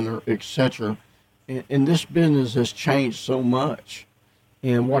even, or et cetera. And this business has changed so much.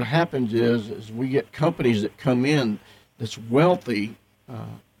 And what happens is we get companies that come in that's wealthy,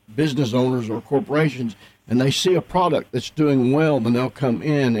 business owners or corporations, and they see a product that's doing well, then they'll come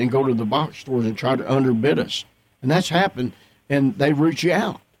in and go to the box stores and try to underbid us. And that's happened, and they root you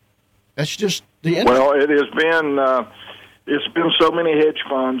out. That's just the end. Well, it has been it's been so many hedge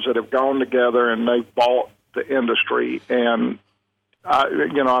funds that have gone together and they've bought the industry. And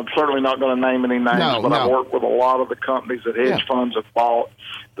I'm certainly not going to name any names, but I've worked with a lot of the companies that hedge funds have bought.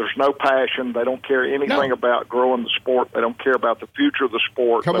 There's no passion. They don't care anything about growing the sport. They don't care about the future of the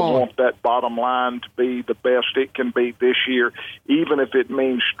sport. They want that bottom line to be the best it can be this year, even if it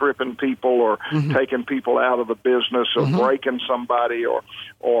means stripping people or taking people out of the business or breaking somebody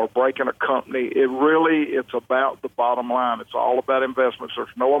or breaking a company. It's about the bottom line. It's all about investments.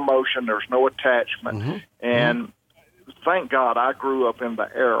 There's no emotion. There's no attachment. And thank God I grew up in the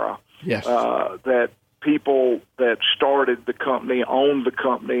era that people that started the company owned the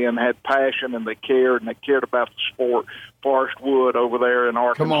company and had passion, and they cared about the sport. Forrest Wood over there in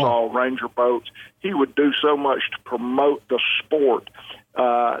Arkansas, Ranger Boats, he would do so much to promote the sport,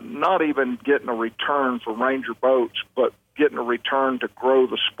 not even getting a return for Ranger Boats, but getting a return to grow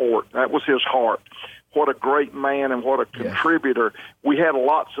the sport. That was his heart. What a great man and what a contributor. We had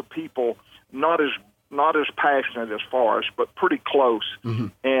lots of people, not as passionate as Forrest, but pretty close.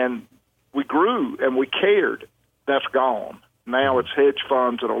 And we grew and we cared. That's gone. Now it's hedge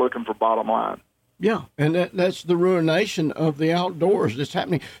funds that are looking for bottom line. Yeah, and that's the ruination of the outdoors that's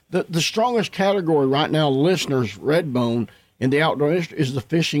happening. The strongest category right now, listeners, Redbone, in the outdoor industry is the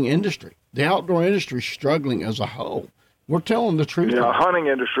fishing industry. The outdoor industry is struggling as a whole. We're telling the truth. Yeah, the hunting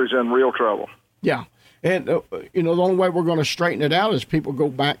industry is in real trouble. Yeah. And, the only way we're going to straighten it out is people go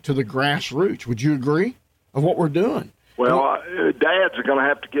back to the grassroots. Would you agree of what we're doing? Well, dads are going to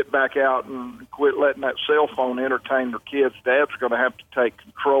have to get back out and quit letting that cell phone entertain their kids. Dads are going to have to take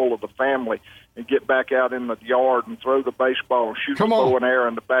control of the family and get back out in the yard and throw the baseball and shoot the bow and arrow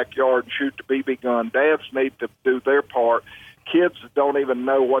in the backyard and shoot the BB gun. Dads need to do their part. Kids don't even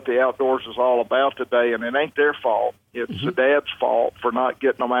know what the outdoors is all about today, and it ain't their fault. It's the dad's fault for not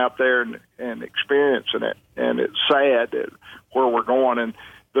getting them out there and experiencing it. And it's sad where we're going. And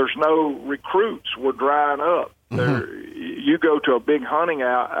there's no recruits. We're drying up. You go to a big hunting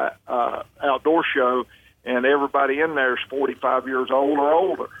outdoor show, and everybody in there is 45 years old or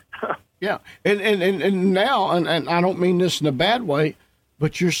older. Yeah, and now, and I don't mean this in a bad way,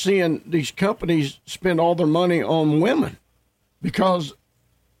 but you're seeing these companies spend all their money on women because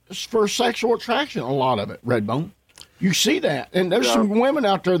it's for sexual attraction, a lot of it, Redbone. You see that, and there's some women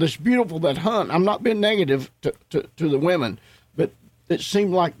out there that's beautiful that hunt. I'm not being negative to the women, but it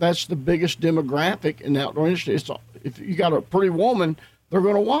seems like that's the biggest demographic in the outdoor industry. If you got a pretty woman, they're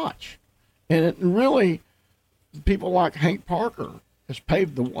going to watch. And really, people like Hank Parker has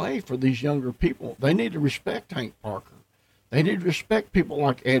paved the way for these younger people. They need to respect Hank Parker. They need to respect people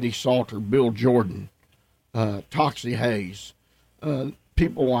like Eddie Salter, Bill Jordan, Toxie Hayes,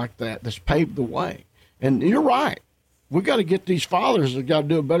 people like that that's paved the way. And you're right. We got to get these fathers that got to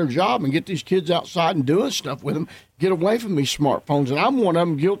do a better job and get these kids outside and doing stuff with them. Get away from these smartphones, and I'm one of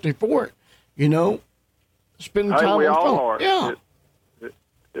them guilty for it. Spending time on the phone. Are. Yeah,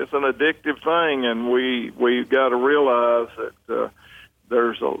 it's an addictive thing, and we got to realize that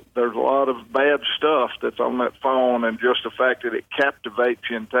there's a lot of bad stuff that's on that phone, and just the fact that it captivates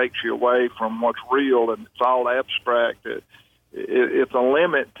you and takes you away from what's real, and it's all abstract. It's a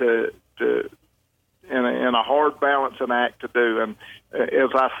limit to and a hard balancing act to do. And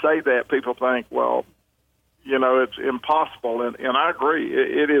as I say that, people think, well, it's impossible. And I agree.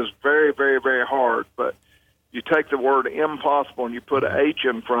 It is very, very, very hard. But you take the word impossible and you put an H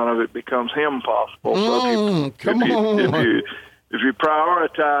in front of it, it becomes impossible. So if you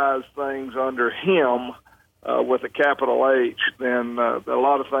prioritize things under him with a capital H, then there are a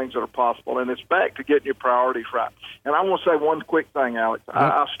lot of things that are possible. And it's back to getting your priorities right. And I want to say one quick thing, Alex. Yep.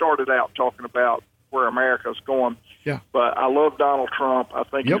 I started out talking about where America's going. Yeah. But I love Donald Trump. I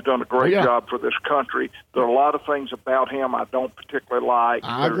think he's done a great job for this country. There are a lot of things about him I don't particularly like.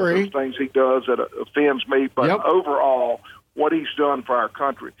 I agree. There's things he does that offends me. But overall, what he's done for our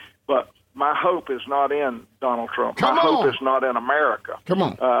country. But my hope is not in Donald Trump. My hope is not in America. Come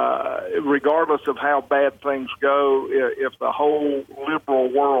on. Regardless of how bad things go, if the whole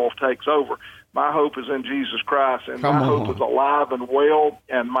liberal world takes over, my hope is in Jesus Christ, and my hope is alive and well,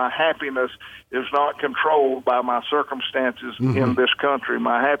 and my happiness is not controlled by my circumstances in this country.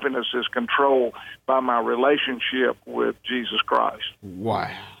 My happiness is controlled by my relationship with Jesus Christ.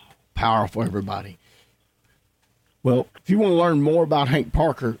 Wow. Powerful, everybody. Well, if you want to learn more about Hank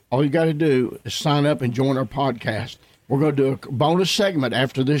Parker, all you got to do is sign up and join our podcast. We're going to do a bonus segment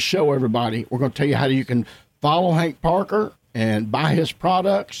after this show, everybody. We're going to tell you how you can follow Hank Parker and buy his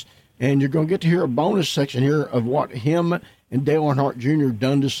products. And you're going to get to hear a bonus section here of what him and Dale Earnhardt Jr.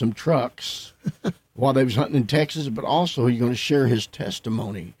 done to some trucks while they was hunting in Texas. But also, you're going to share his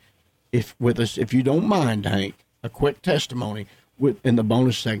testimony with us, if you don't mind, Hank, a quick testimony in the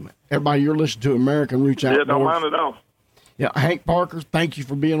bonus segment. Everybody, you're listening to American Roots Outdoors. Yeah, don't mind at all. Yeah, Hank Parker, thank you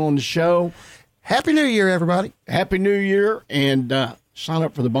for being on the show. Happy New Year, everybody. Happy New Year, and sign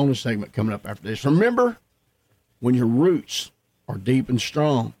up for the bonus segment coming up after this. Remember, when your roots are deep and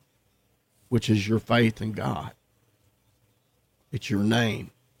strong, which is your faith in God, it's your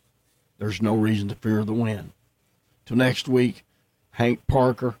name, there's no reason to fear the wind. Till next week, Hank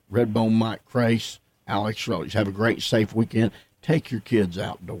Parker, Redbone Mike Crace, Alex Rutledge. Have a great, safe weekend. Take your kids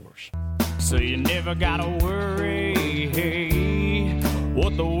outdoors. So you never gotta worry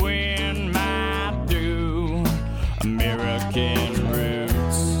what the wind might do. American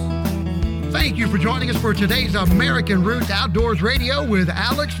Roots. Thank you for joining us for today's American Roots Outdoors Radio with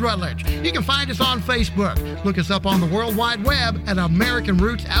Alex Rutledge. You can find us on Facebook. Look us up on the World Wide Web at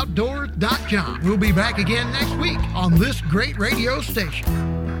AmericanRootsOutdoors.com. We'll be back again next week on this great radio station.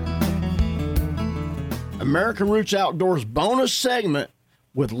 American Roots Outdoors bonus segment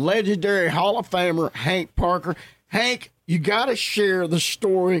with legendary Hall of Famer Hank Parker. Hank, you got to share the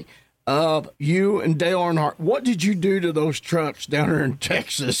story of you and Dale Earnhardt. What did you do to those trucks down there in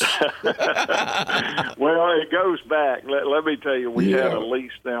Texas? Well, it goes back. Let me tell you, we had a lease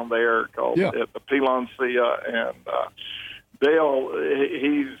down there called at the Piloncia, and Dale,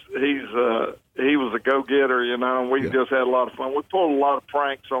 he was a go-getter, you know, and we just had a lot of fun. We pulled a lot of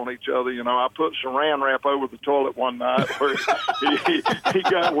pranks on each other, you know. I put saran wrap over the toilet one night where he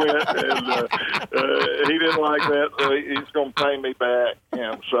got wet, and he didn't like that, so he's going to pay me back.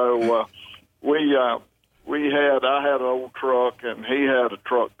 And so I had an old truck, and he had a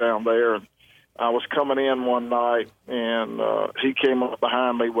truck down there, and I was coming in one night, and he came up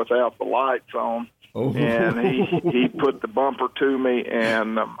behind me without the lights on. Oh. And he put the bumper to me,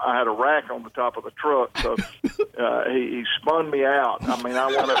 and I had a rack on the top of the truck, so he spun me out. I mean, I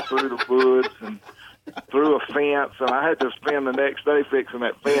went up through the woods and through a fence, and I had to spend the next day fixing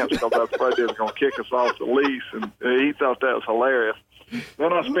that fence because I was afraid they was going to kick us off the lease, and he thought that was hilarious.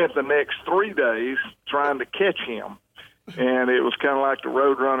 Then I spent the next 3 days trying to catch him. And it was kind of like the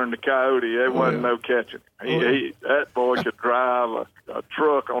Roadrunner and the Coyote. There wasn't no catching him. That boy could drive a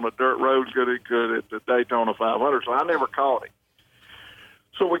truck on a dirt road good as he could at the Daytona 500, so I never caught him.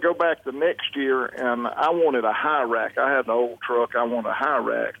 So we go back the next year, and I wanted a high rack. I had an old truck. I wanted a high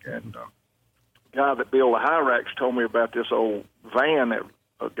rack. And the guy that built the high racks told me about this old van that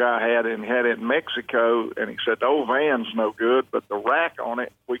a guy had it in Mexico, and he said, the old van's no good, but the rack on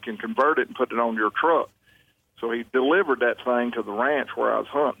it, we can convert it and put it on your truck. So he delivered that thing to the ranch where I was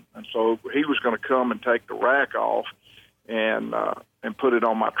hunting, and so he was going to come and take the rack off and put it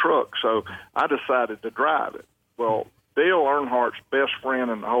on my truck. So I decided to drive it. Well, Dale Earnhardt's best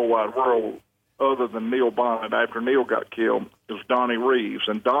friend in the whole wide world, other than Neil Bonnet, after Neil got killed, is Donnie Reeves,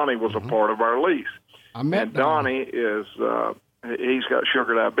 and Donnie was a part of our lease. I met and Donnie is he's got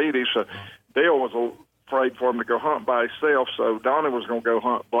sugar diabetes, so Dale was afraid for him to go hunt by himself. So Donnie was going to go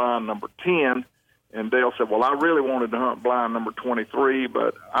hunt blind number 10. And Dale said, well, I really wanted to hunt blind number 23,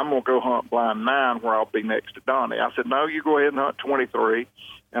 but I'm going to go hunt blind 9 where I'll be next to Donnie. I said, no, you go ahead and hunt 23,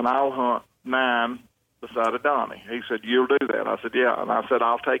 and I'll hunt 9 beside of Donnie. He said, you'll do that? I said, yeah. And I said,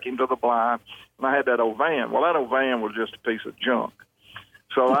 I'll take him to the blind. And I had that old van. Well, that old van was just a piece of junk.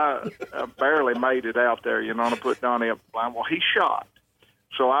 So I barely made it out there, you know, and I put Donnie up the blind. Well, he shot.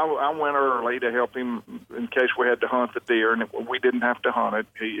 so I went early to help him in case we had to hunt the deer, and we didn't have to hunt it.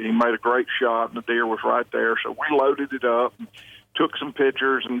 He made a great shot, and the deer was right there. So we loaded it up, and took some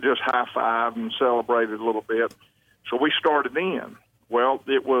pictures, and just high-fived and celebrated a little bit. So we started in. Well,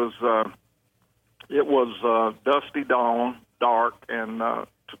 it was dusty dawn, dark, and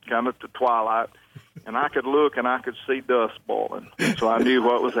kind of to twilight. And I could look, and I could see dust boiling. So I knew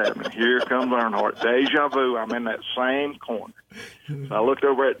what was happening. Here comes Earnhardt. Deja vu. I'm in that same corner. So I looked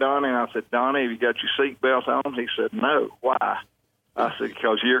over at Donnie, and I said, Donnie, have you got your seatbelts on? He said, no. Why? I said,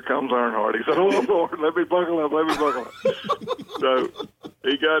 because here comes Earnhardt. He said, oh, Lord, let me buckle up. So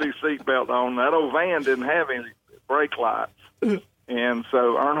he got his seatbelt on. That old van didn't have any brake lights. And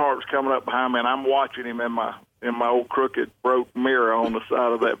so Earnhardt's coming up behind me, and I'm watching him in my old crooked broke mirror on the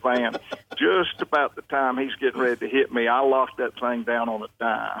side of that van. Just about the time he's getting ready to hit me, I locked that thing down on a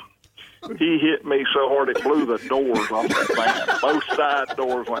dime. He hit me so hard it blew the doors off that van. Both side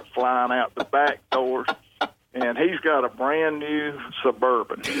doors went flying out, the back doors. And he's got a brand new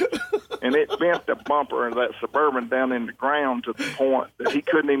Suburban. And it bent the bumper of that Suburban down in the ground to the point that he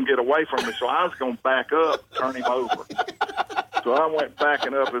couldn't even get away from me. So I was going to back up, turn him over. So I went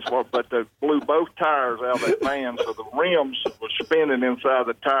backing up as far, but they blew both tires out of that van, so the rims were spinning inside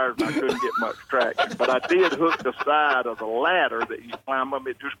the tires, and I couldn't get much traction. But I did hook the side of the ladder that you climb up.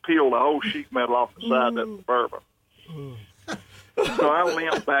 It just peeled the whole sheet metal off the side of that Suburban. So I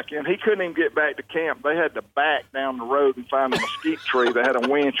limped back in. He couldn't even get back to camp. They had to back down the road and find a mesquite tree that had a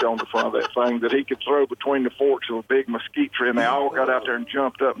winch on the front of that thing that he could throw between the forks of a big mesquite tree. And they all got out there and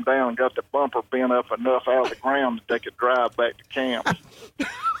jumped up and down and got the bumper bent up enough out of the ground that they could drive back to camp.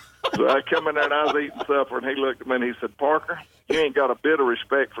 So I come in there and I was eating supper, and he looked at me and he said, Parker, you ain't got a bit of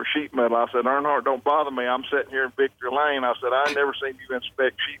respect for sheet metal. I said, Earnhardt, don't bother me. I'm sitting here in Victory Lane. I said, I never seen you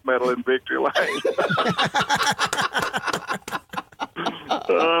inspect sheet metal in Victory Lane.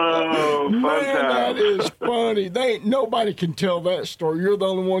 Oh, fun Man, time. that is funny. Nobody can tell that story. You're the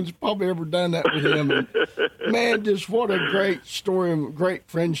only one that's probably ever done that with him. And, man, just what a great story and great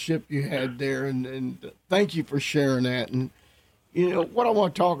friendship you had there. And thank you for sharing that. And, you know, what I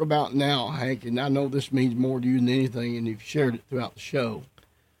want to talk about now, Hank, and I know this means more to you than anything, and you've shared it throughout the show,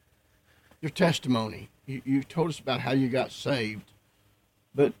 your testimony. You told us about how you got saved.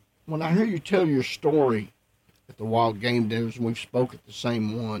 But when I hear you tell your story at the Wild Game Dinners, and we've spoke at the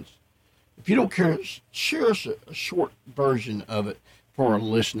same once, if you don't care, share us a short version of it for our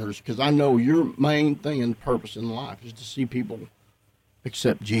listeners, because I know your main thing and purpose in life is to see people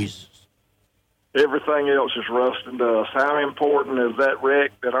accept Jesus. Everything else is rusting dust. How important is that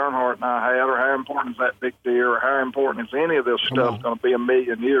wreck that Earnhardt and I had, or how important is that big deer, or how important is any of this stuff going to be a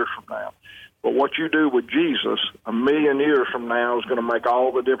million years from now? But what you do with Jesus a million years from now is going to make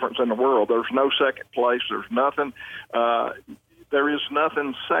all the difference in the world. There's no second place. There's nothing. There is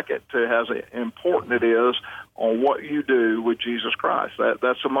nothing second to how important it is on what you do with Jesus Christ.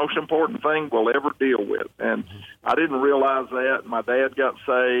 That's the most important thing we'll ever deal with. And I didn't realize that. My dad got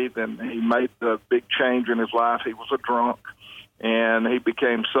saved, and he made the big change in his life. He was a drunk, and he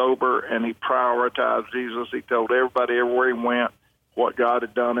became sober, and he prioritized Jesus. He told everybody everywhere he went what God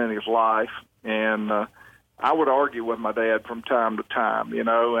had done in his life. And I would argue with my dad from time to time, you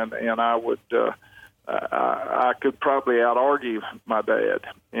know, and I would I could probably out-argue my dad,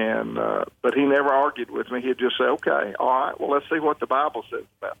 and but he never argued with me. He'd just say, okay, all right, well, let's see what the Bible says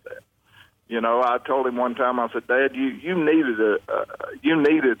about that. You know, I told him one time, I said, Dad, you needed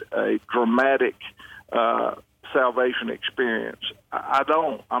a dramatic salvation experience. I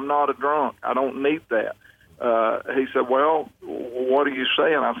don't. I'm not a drunk. I don't need that. He said, well, what are you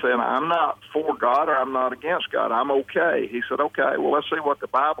saying? I said, I'm not for God or I'm not against God. I'm okay. He said, okay, well, let's see what the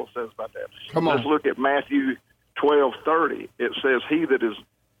Bible says about that. Come on. Let's look at Matthew 12:30. It says, he that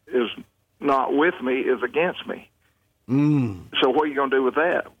is not with me is against me. So what are you going to do with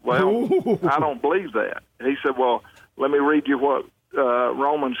that? Well, I don't believe that. He said, well, let me read you what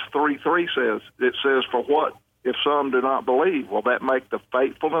Romans 3:3 says. It says, for what if some do not believe? Will that make the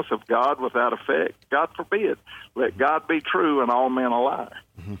faithfulness of God without effect? God forbid. Let God be true and all men a liar.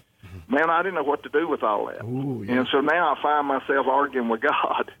 Man, I didn't know what to do with all that. Ooh, yeah. And so now I find myself arguing with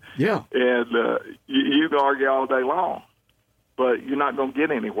God. Yeah. And you can argue all day long, but you're not going to get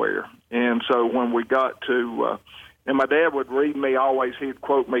anywhere. And so when we got to, and my dad would read me always, he'd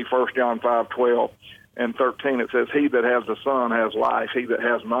quote me 1 John 5:12 and 13. It says, he that has the Son has life. He that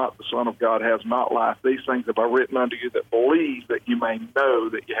has not the Son of God has not life. These things have I written unto you that believe, that you may know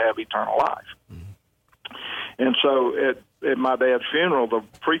that you have eternal life. And so at my dad's funeral, the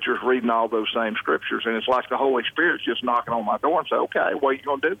preacher's reading all those same scriptures, and it's like the Holy Spirit's just knocking on my door and say, okay, what are you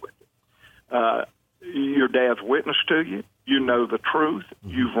going to do with it? Your dad's witness to you. You know the truth.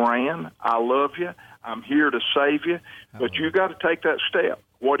 You've ran. I love you. I'm here to save you. But you got to take that step.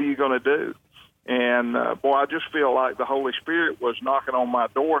 What are you going to do? And, boy, I just feel like the Holy Spirit was knocking on my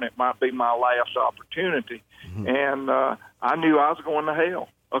door, and it might be my last opportunity. And I knew I was going to hell,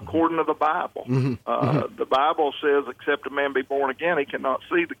 according to the Bible. The Bible says, except a man be born again, he cannot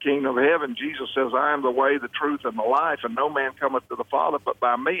see the kingdom of heaven. Jesus says, I am the way, the truth, and the life, and no man cometh to the Father but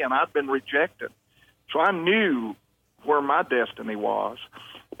by me. And I'd been rejected. So I knew where my destiny was,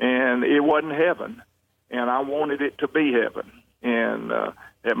 and it wasn't heaven, and I wanted it to be heaven. And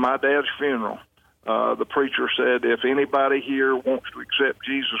at my dad's funeral, the preacher said, if anybody here wants to accept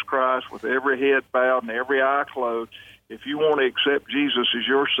Jesus Christ with every head bowed and every eye closed, if you want to accept Jesus as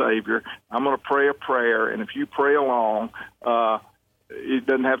your Savior, I'm going to pray a prayer, and if you pray along, it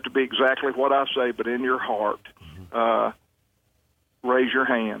doesn't have to be exactly what I say, but in your heart, raise your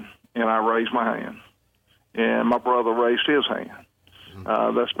hand. And I raised my hand. And my brother raised his hand.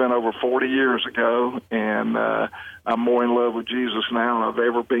 That's been over 40 years ago, and I'm more in love with Jesus now than I've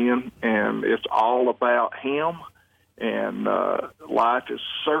ever been, and it's all about him, and life is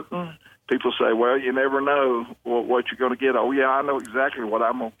certain. People say, well, you never know what you're going to get. Oh, yeah, I know exactly what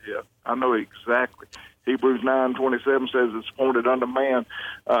I'm going to get. I know exactly. Hebrews 9:27 says it's appointed unto man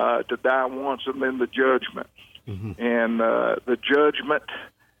to die once and then the judgment. And the judgment,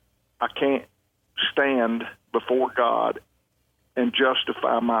 I can't stand before God and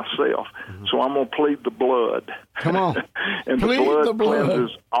justify myself. So I'm going to plead the blood. Come on. And the blood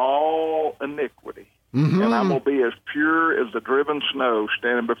cleanses all iniquity. And I'm going to be as pure as the driven snow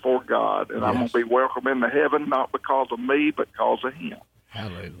standing before God. And I'm going to be welcome into heaven, not because of me, but because of him.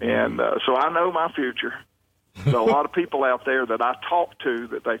 Hallelujah. And so I know my future. There's a lot of people out there that I talk to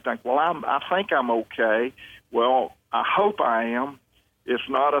that they think, well, I think I'm okay. Well, I hope I am. It's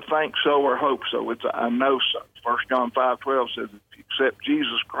not a think so or hope so. It's a I know so. 1 John 5:12 says, if you accept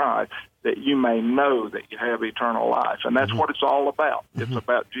Jesus Christ, that you may know that you have eternal life. And that's what it's all about. It's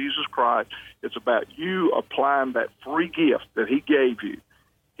about Jesus Christ. It's about you applying that free gift that he gave you.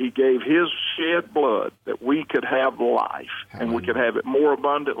 He gave his shed blood that we could have life, and we could have it more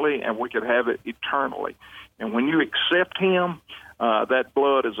abundantly, and we could have it eternally. And when you accept him, that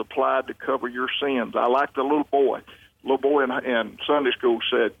blood is applied to cover your sins. I like the little boy. Little boy in Sunday school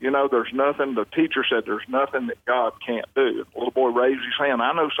said, there's nothing, the teacher said, there's nothing that God can't do. The little boy raised his hand.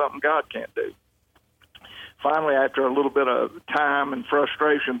 I know something God can't do. Finally, after a little bit of time and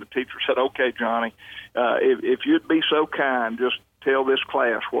frustration, the teacher said, okay, Johnny, if you'd be so kind, just tell this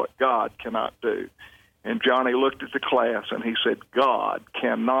class what God cannot do. And Johnny looked at the class and he said, God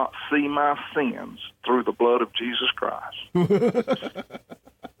cannot see my sins through the blood of Jesus Christ.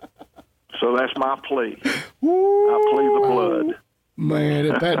 So that's my plea. I plead the blood. Man,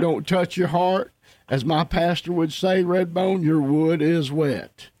 if that don't touch your heart, as my pastor would say, Redbone, your wood is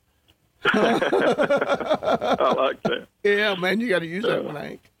wet. I like that. Yeah, man, you got to use that one,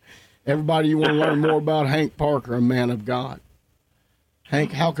 Hank. Everybody, you want to learn more about Hank Parker, a man of God.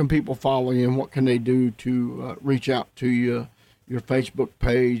 Hank, how can people follow you, and what can they do to reach out to you, your Facebook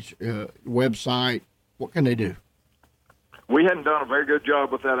page, website? What can they do? We hadn't done a very good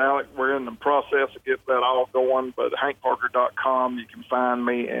job with that, Alec. We're in the process of getting that all going, but hankparker.com, you can find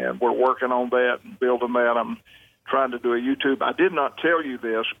me, and we're working on that and building that. I'm trying to do a YouTube. I did not tell you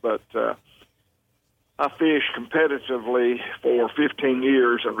this, but I fished competitively for 15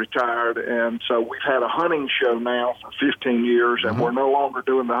 years and retired, and so we've had a hunting show now for 15 years, and we're no longer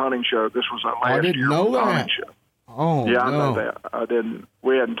doing the hunting show. This was our last year hunting show. Oh, yeah, I know that. I didn't.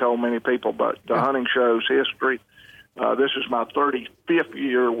 We hadn't told many people, but the hunting show's history. This is my 35th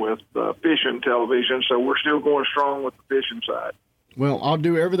year with fishing television, so we're still going strong with the fishing side. Well, I'll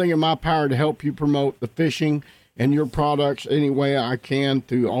do everything in my power to help you promote the fishing and your products any way I can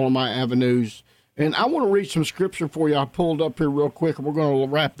through all of my avenues. And I want to read some scripture for you. I pulled up here real quick, and we're going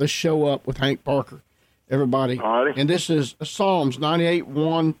to wrap this show up with Hank Parker, everybody. All right. And this is Psalms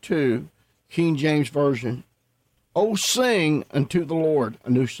 98:1-2, King James Version. Oh, sing unto the Lord a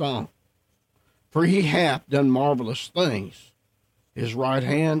new song, for he hath done marvelous things. His right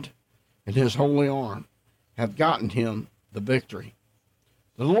hand and his holy arm have gotten him the victory.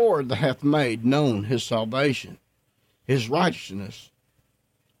 The Lord that hath made known his salvation, his righteousness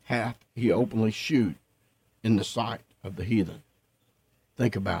hath he openly shewed in the sight of the heathen.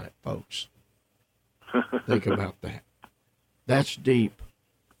 Think about it, folks. Think about that. That's deep.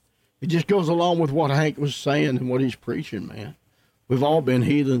 It just goes along with what Hank was saying and what he's preaching, man. We've all been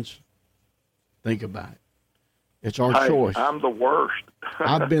heathens. Think about it. It's our choice. I'm the worst.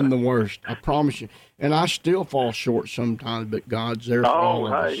 I've been the worst. I promise you. And I still fall short sometimes, but God's there for all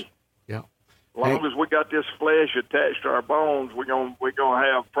of us. Yeah. As long as we got this flesh attached to our bones, we're gonna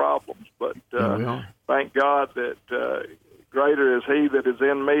have problems. But thank God that greater is He that is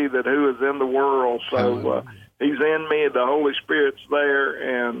in me than who is in the world. So He's in me, the Holy Spirit's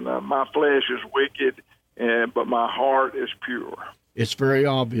there, and my flesh is wicked, but my heart is pure. It's very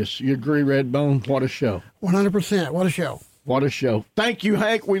obvious. You agree, Redbone? What a show. 100%. What a show. What a show. Thank you,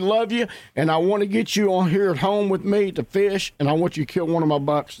 Hank. We love you. And I want to get you on here at home with me to fish, and I want you to kill one of my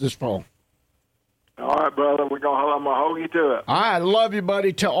bucks this fall. All right, brother. I'm going to hold you to it. All right. Love you,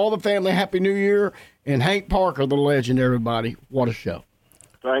 buddy. Tell all the family Happy New Year. And Hank Parker, the legend, everybody. What a show.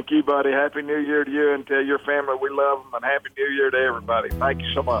 Thank you, buddy. Happy New Year to you and to your family. We love them, and Happy New Year to everybody. Thank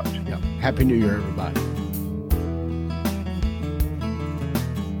you so much. Yeah. Happy New Year, everybody.